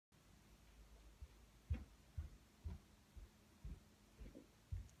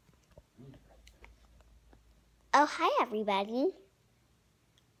Oh, hi everybody.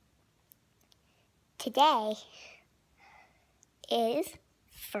 Today is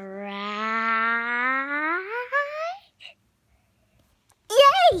FriYEAH.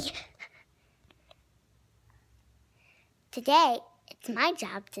 Yay! Today, it's my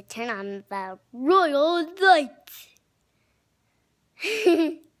job to turn on the royal lights.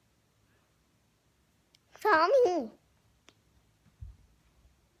 Follow me.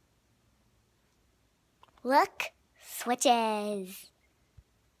 Look, switches.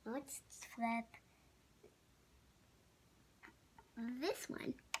 Let's flip this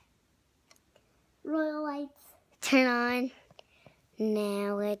one. Royal lights, turn on.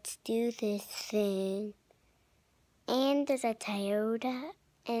 Now let's do this thing. And there's a Toyota,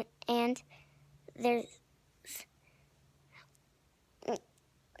 and there's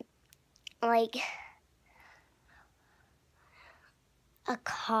like a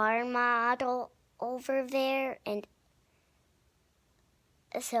car model over there, and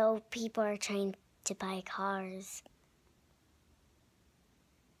so people are trying to buy cars.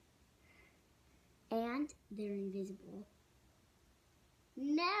 And they're invisible.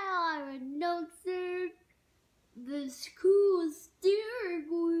 Now I'm announcing this cool steering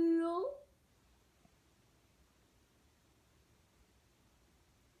wheel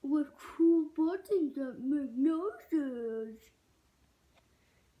with cool buttons that make noises.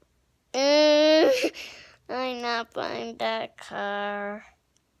 I'm not buying that car.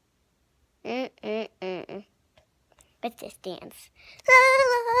 Let's just dance. La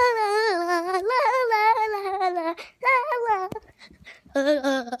la la la la la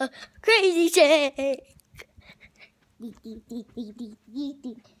la la. Crazy shake.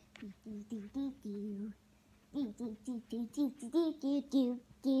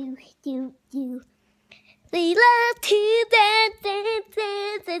 We love to dance, dance,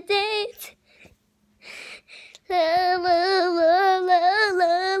 dance, dance, dance. La la la la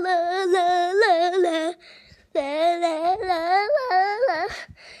la la la la la. La la la la la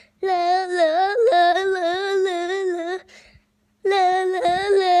la la la la la la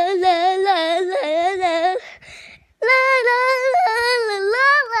la la la la la la. La la la la la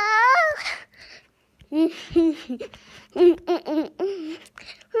la.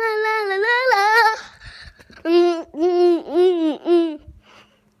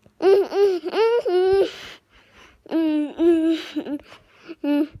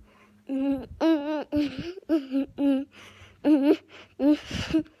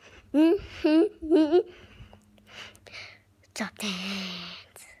 Top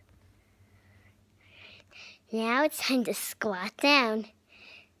dance. Now it's time to squat down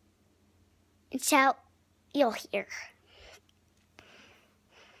and shout, you'll hear.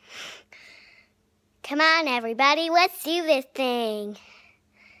 Come on, everybody, let's do this thing.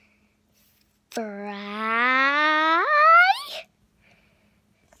 FriYEAH!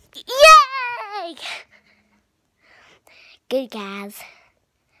 Yay! Good guys.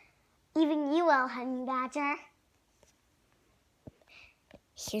 Even you will, honey badger.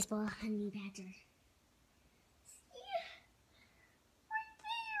 Here's little honey badger.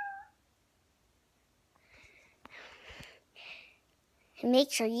 And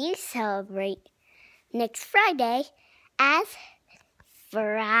make sure you celebrate next Friday as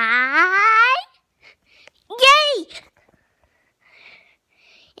FriYEAH! Yay!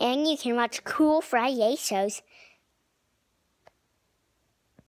 And you can watch cool FriYEAH shows